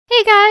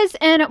Hey guys,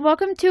 and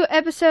welcome to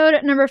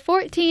episode number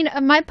 14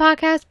 of my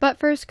podcast, But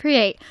First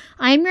Create.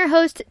 I'm your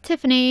host,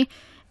 Tiffany,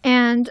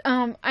 and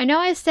I know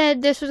I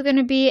said this was going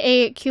to be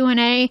a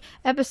Q&A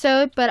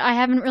episode, but I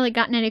haven't really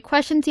gotten any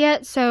questions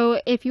yet,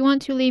 so if you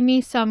want to leave me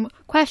some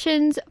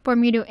questions for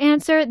me to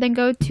answer, then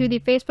go to the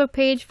Facebook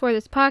page for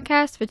this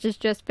podcast, which is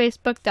just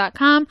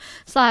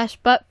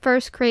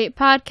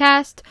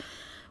facebook.com/butfirstcreatepodcast,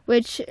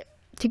 which...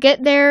 To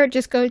get there,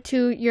 just go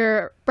to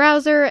your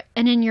browser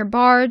and in your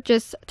bar,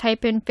 just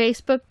type in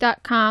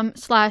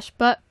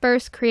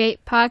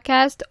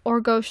facebook.com/butfirstcreatepodcast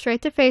or go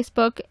straight to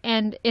Facebook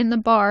and in the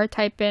bar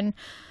type in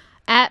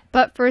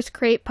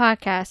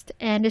 @butfirstcreatepodcast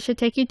and it should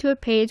take you to a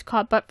page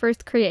called But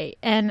First Create,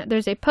 and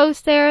there's a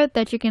post there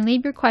that you can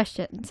leave your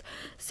questions.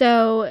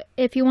 So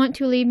if you want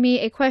to leave me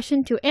a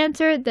question to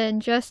answer, then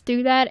just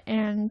do that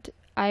and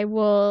I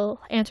will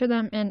answer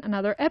them in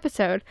another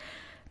episode.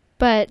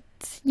 But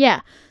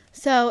yeah.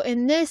 So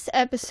in this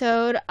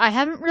episode, I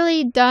haven't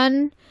really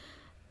done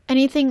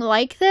anything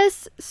like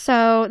this,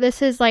 so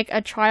this is like a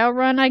trial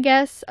run, I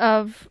guess,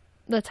 of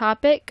the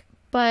topic,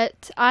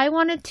 but I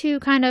wanted to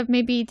kind of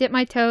maybe dip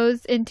my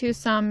toes into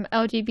some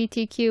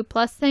LGBTQ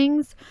plus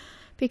things,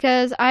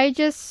 because I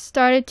just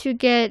started to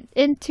get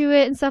into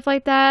it and stuff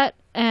like that,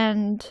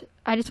 and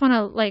I just want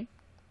to like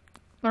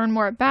learn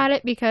more about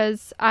it,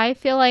 because I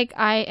feel like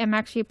I am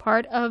actually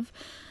part of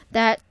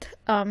that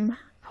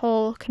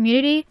whole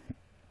community.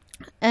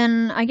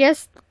 And I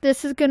guess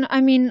this is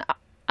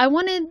I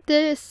wanted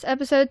this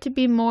episode to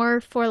be more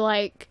for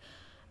like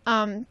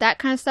that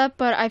kind of stuff,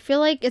 but I feel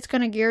like it's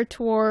gonna gear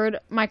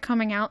toward my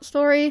coming out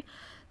story.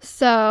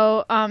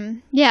 So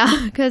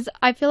yeah, because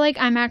I feel like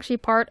I'm actually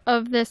part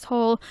of this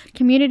whole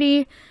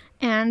community,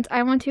 and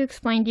I want to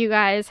explain to you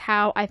guys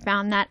how I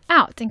found that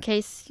out, in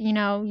case you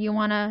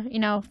want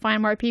to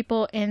find more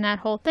people in that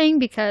whole thing,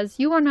 because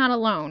you are not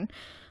alone.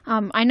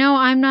 I know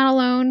I'm not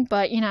alone,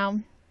 but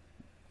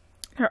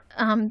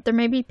there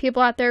may be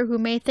people out there who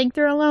may think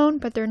they're alone,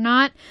 but they're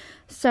not.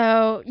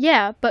 So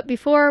yeah, but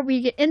before we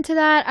get into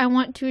that, I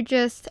want to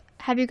just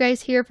have you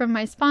guys hear from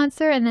my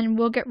sponsor, and then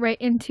we'll get right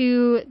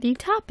into the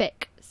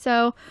topic.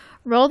 So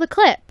roll the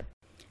clip.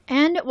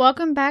 And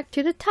welcome back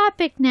to the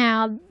topic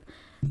now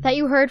that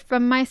you heard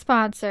from my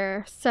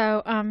sponsor.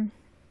 So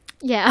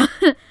yeah.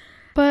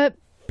 But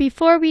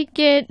before we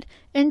get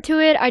into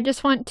it, I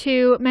just want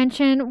to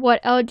mention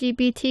what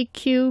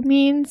LGBTQ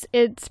means.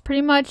 It's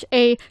pretty much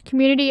a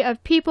community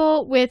of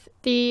people with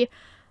the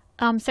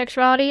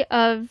sexuality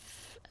of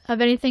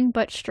anything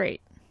but straight.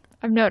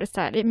 I've noticed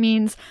that. It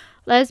means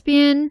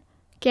lesbian,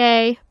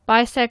 gay,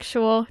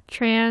 bisexual,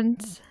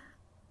 trans,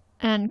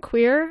 and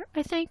queer,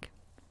 I think.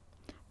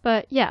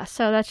 But yeah,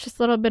 so that's just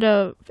a little bit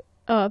of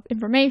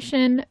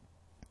information,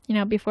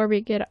 before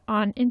we get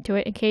on into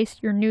it, in case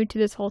you're new to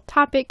this whole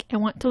topic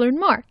and want to learn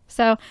more.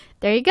 So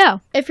there you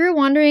go. If you're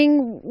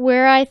wondering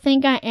where I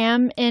think I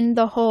am in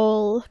the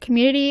whole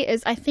community,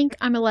 I think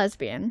I'm a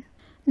lesbian.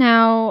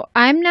 Now,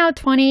 I'm now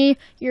 20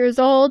 years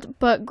old,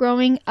 but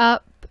growing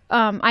up,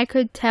 I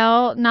could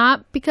tell,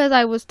 not because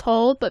I was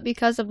told, but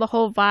because of the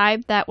whole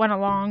vibe that went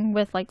along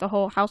with like the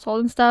whole household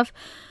and stuff.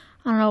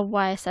 I don't know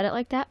why I said it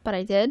like that, but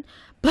I did.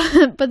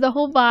 But the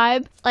whole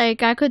vibe,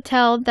 like I could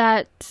tell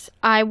that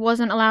I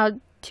wasn't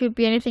allowed to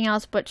be anything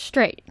else but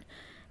straight,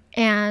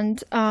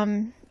 and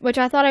which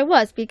I thought I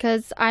was,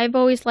 because I've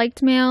always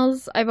liked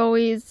males.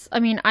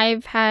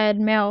 I've had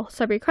male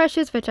celebrity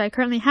crushes, which I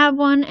currently have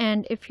one,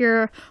 and if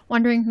you're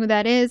wondering who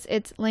that is,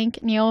 it's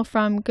Link Neal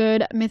from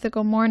Good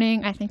Mythical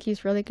Morning. I think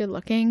he's really good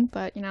looking,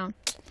 but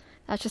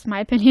that's just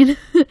my opinion.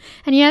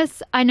 And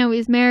yes, I know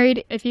he's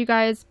married. If you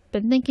guys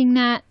been thinking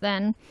that,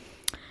 then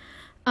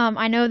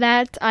I know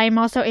that. I'm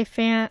also a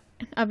fan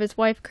of his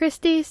wife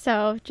Christy,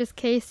 so just in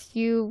case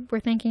you were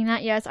thinking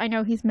that, yes, I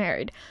know he's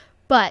married.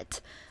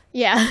 But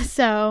yeah,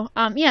 so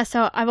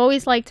so I've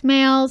always liked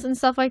males and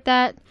stuff like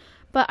that,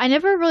 but I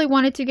never really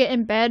wanted to get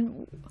in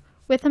bed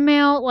with a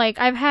male. Like,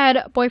 I've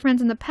had boyfriends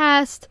in the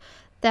past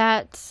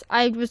that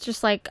I was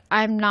just like,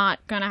 I'm not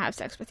gonna have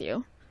sex with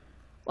you.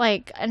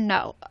 Like,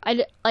 no,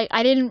 I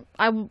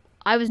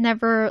was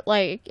never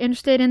like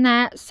interested in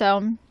that.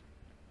 So,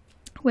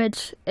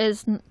 which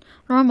is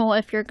normal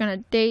if you're gonna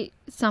date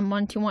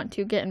someone to want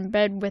to get in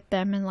bed with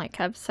them and like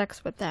have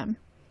sex with them.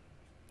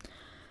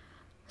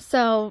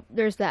 So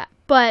there's that.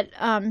 But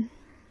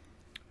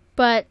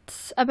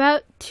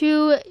about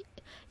 2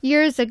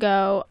 years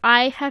ago,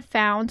 I have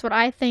found what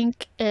I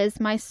think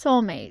is my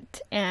soulmate,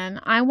 and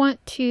I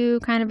want to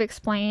kind of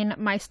explain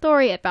my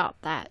story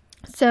about that.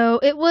 So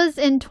it was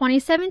in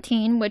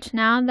 2017, which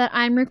now that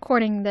I'm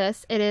recording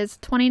this, it is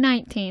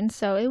 2019,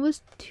 so it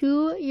was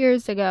 2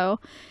 years ago.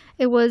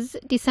 It was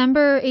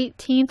December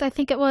 18th, I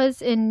think it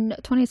was, in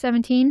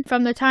 2017.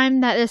 From the time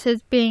that this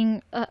is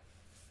being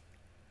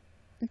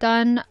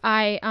done,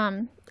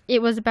 it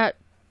was about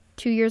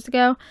 2 years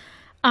ago.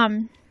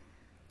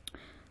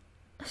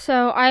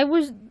 So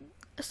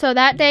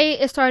that day,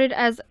 it started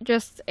as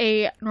just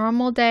a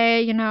normal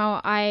day.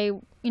 I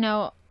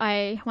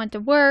went to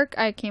work,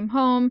 I came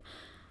home.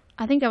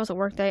 I think that was a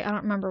work day. I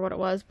don't remember what it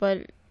was,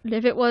 but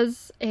if it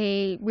was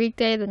a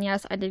weekday, then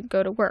yes, I did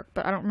go to work,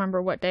 but I don't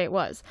remember what day it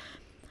was.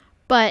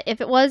 But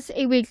if it was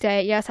a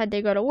weekday, yes, I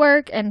did go to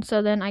work, and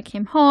so then I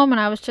came home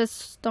and I was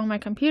just on my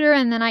computer,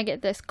 and then I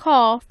get this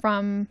call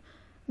from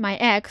my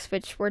ex,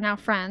 which we're now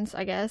friends,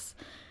 I guess,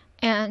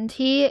 and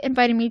he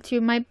invited me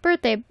to my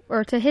birthday,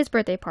 or to his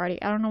birthday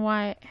party. I don't know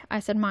why I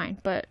said mine,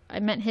 but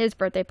I meant his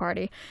birthday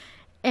party.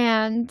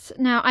 And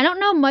now I don't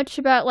know much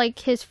about like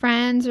his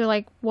friends or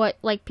like what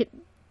like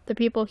the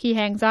people he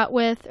hangs out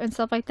with and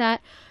stuff like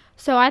that.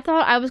 So I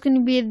thought I was going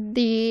to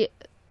be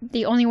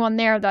the only one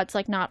there that's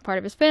like not part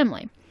of his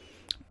family.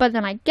 But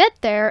then I get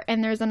there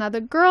and there's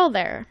another girl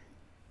there.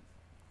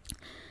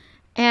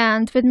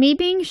 And with me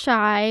being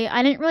shy,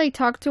 I didn't really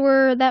talk to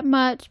her that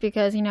much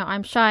because, you know,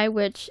 I'm shy,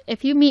 which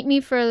if you meet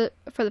me for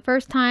the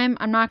first time,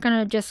 I'm not going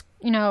to just,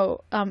 you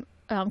know,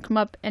 come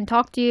up and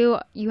talk to you.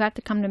 You have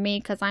to come to me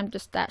because I'm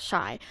just that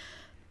shy.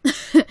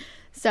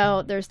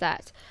 So there's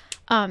that.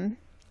 And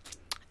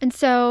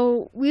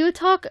so we would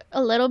talk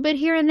a little bit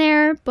here and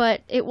there,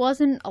 but it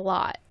wasn't a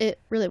lot. It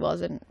really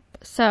wasn't.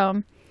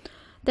 So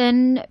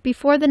then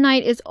before the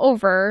night is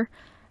over,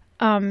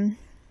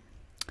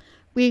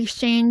 we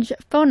exchange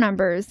phone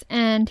numbers,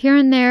 and here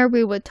and there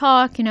we would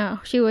talk, you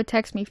know, she would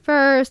text me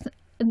first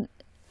and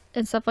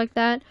stuff like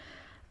that.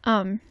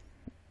 And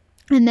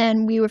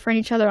then we would friend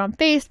each other on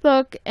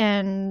Facebook,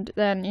 and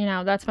then, you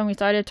know, that's when we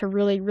started to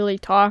really, really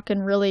talk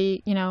and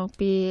really, you know,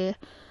 be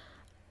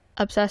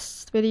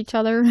obsessed with each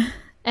other.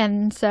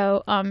 And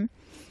so,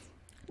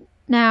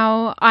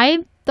 now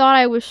I thought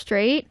I was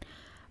straight,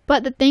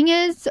 but the thing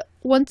is,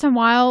 once in a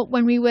while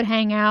when we would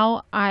hang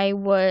out, I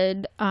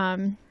would,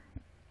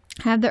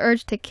 have the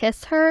urge to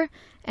kiss her,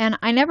 and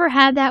I never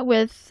had that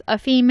with a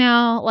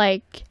female,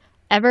 like,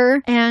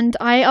 ever. And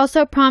I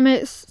also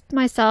promised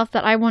myself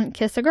that I wouldn't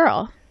kiss a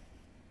girl.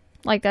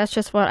 Like, that's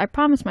just what I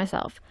promised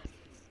myself.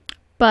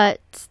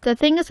 But the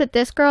thing is with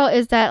this girl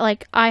is that,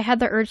 like, I had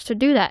the urge to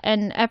do that,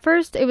 and at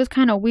first it was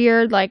kind of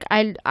weird. Like,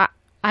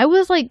 I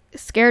was, like,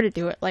 scared to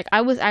do it. Like,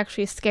 I was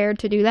actually scared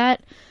to do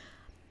that.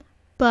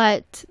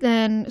 But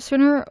then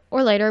sooner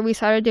or later we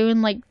started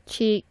doing like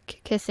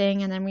cheek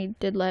kissing, and then we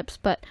did lips.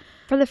 But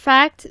for the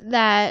fact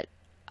that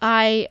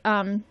I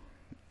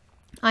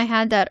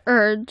had that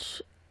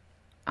urge,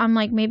 I'm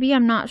like, maybe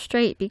I'm not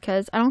straight,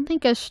 because I don't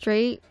think a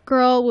straight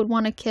girl would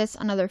want to kiss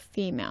another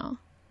female.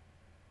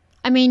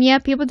 I mean, yeah,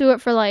 people do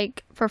it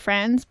for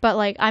friends, but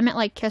like I meant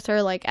like kiss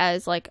her like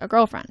as like a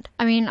girlfriend.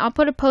 I mean, I'll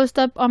put a post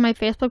up on my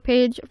Facebook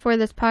page for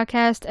this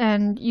podcast,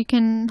 and you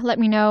can let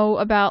me know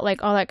about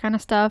like all that kind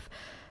of stuff.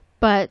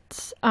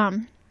 But,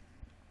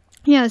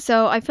 yeah,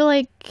 so I feel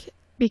like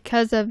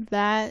because of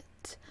that,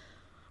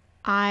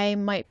 I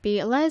might be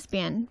a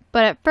lesbian.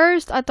 But at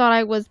first, I thought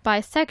I was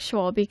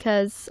bisexual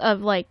because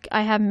of, like,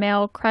 I have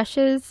male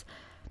crushes,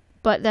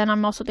 but then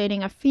I'm also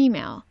dating a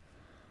female.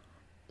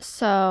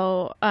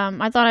 So,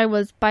 I thought I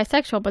was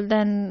bisexual, but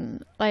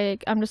then,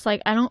 like, I'm just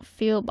like, I don't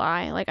feel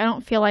bi. Like, I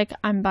don't feel like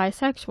I'm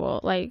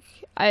bisexual. Like,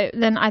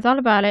 then I thought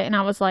about it, and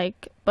I was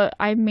like, but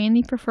I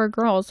mainly prefer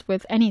girls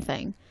with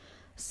anything.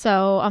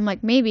 So I'm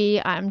like,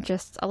 maybe I'm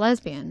just a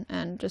lesbian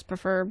and just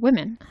prefer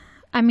women.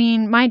 I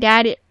mean, my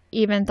dad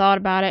even thought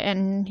about it,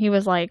 and he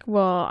was like,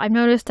 well, I've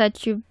noticed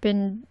that you've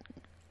been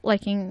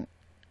liking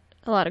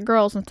a lot of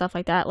girls and stuff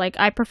like that. Like,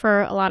 I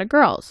prefer a lot of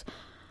girls,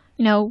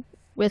 you know,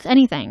 with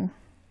anything.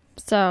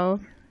 So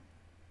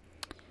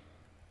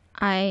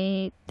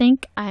I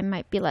think I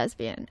might be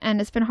lesbian, and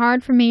it's been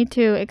hard for me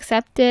to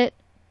accept it,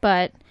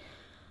 but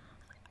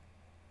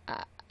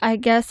I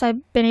guess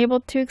I've been able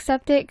to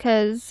accept it,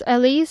 because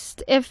at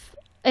least if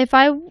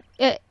I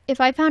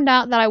found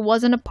out that I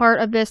wasn't a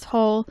part of this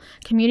whole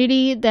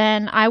community,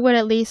 then I would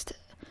at least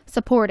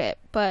support it.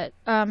 But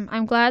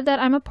I'm glad that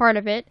I'm a part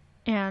of it,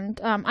 and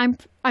I'm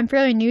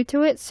fairly new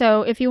to it.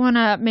 So if you want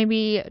to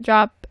maybe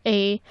drop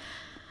a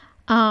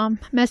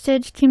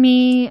message to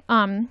me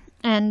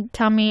and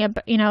tell me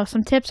about, you know,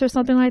 some tips or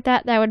something like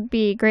that, that would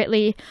be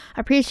greatly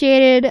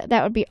appreciated.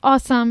 That would be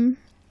awesome.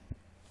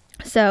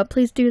 So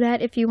please do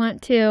that if you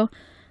want to.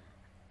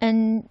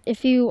 And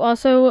if you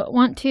also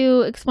want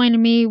to explain to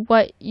me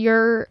what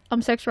your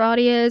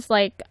sexuality is,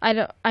 like,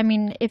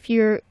 if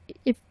you're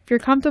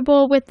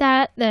comfortable with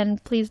that, then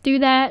please do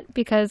that,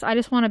 because I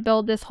just want to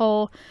build this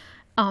whole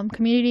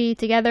community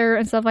together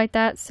and stuff like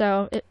that.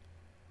 So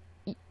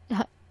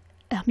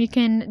you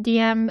can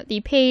DM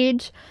the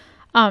page.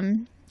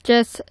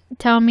 Just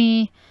tell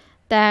me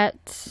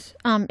that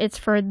it's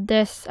for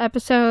this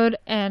episode,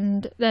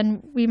 and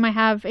then we might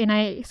have a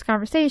nice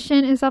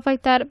conversation and stuff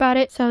like that about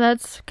it. So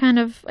that's kind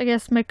of, I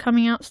guess, my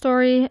coming out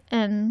story.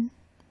 And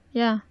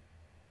yeah,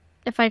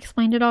 if I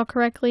explained it all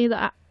correctly,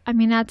 that's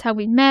how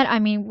we met. I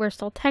mean, we're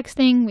still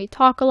texting, we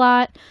talk a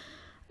lot,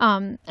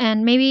 and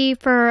maybe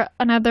for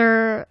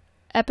another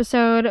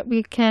episode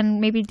we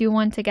can maybe do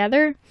one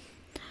together.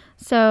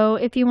 So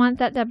if you want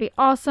that, that'd be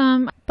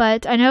awesome.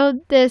 But I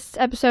know this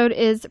episode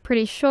is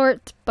pretty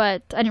short,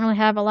 but I didn't really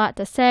have a lot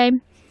to say.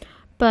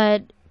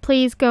 But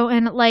please go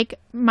and like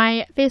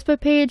my Facebook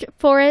page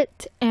for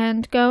it,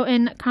 and go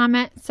and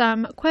comment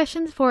some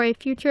questions for a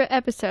future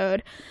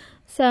episode.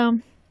 So,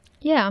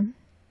 yeah.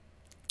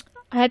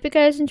 I hope you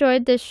guys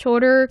enjoyed this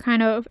shorter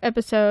kind of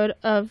episode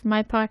of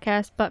my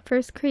podcast, But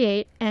First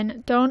Create.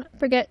 And don't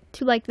forget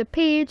to like the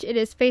page. It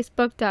is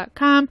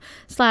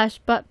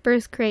facebook.com/But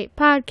First Create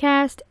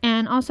podcast.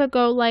 And also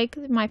go like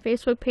my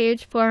Facebook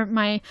page for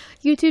my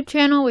YouTube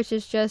channel, which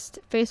is just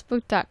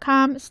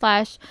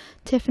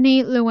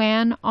facebook.com/Tiffany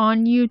Luann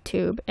on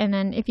YouTube. And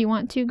then if you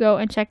want to go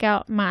and check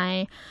out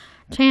my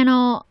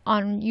channel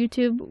on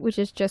YouTube, which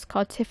is just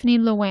called Tiffany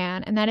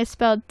Luann, and that is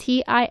spelled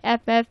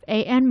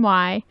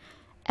TIFFANY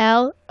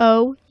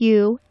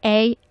LOUANN.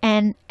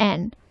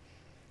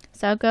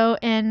 So go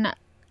and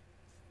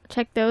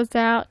check those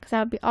out, because that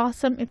would be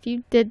awesome if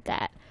you did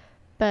that.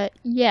 But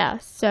yeah,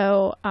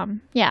 so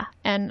yeah,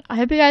 and I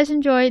hope you guys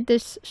enjoyed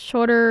this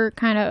shorter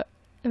kind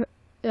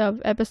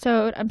of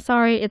episode. I'm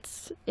sorry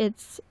it's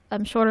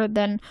shorter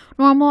than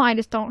normal. I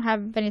just don't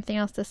have anything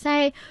else to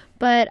say,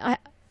 but I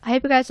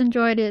hope you guys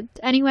enjoyed it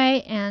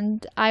anyway,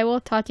 and I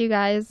will talk to you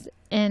guys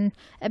in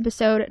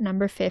episode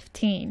number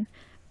 15.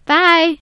 Bye!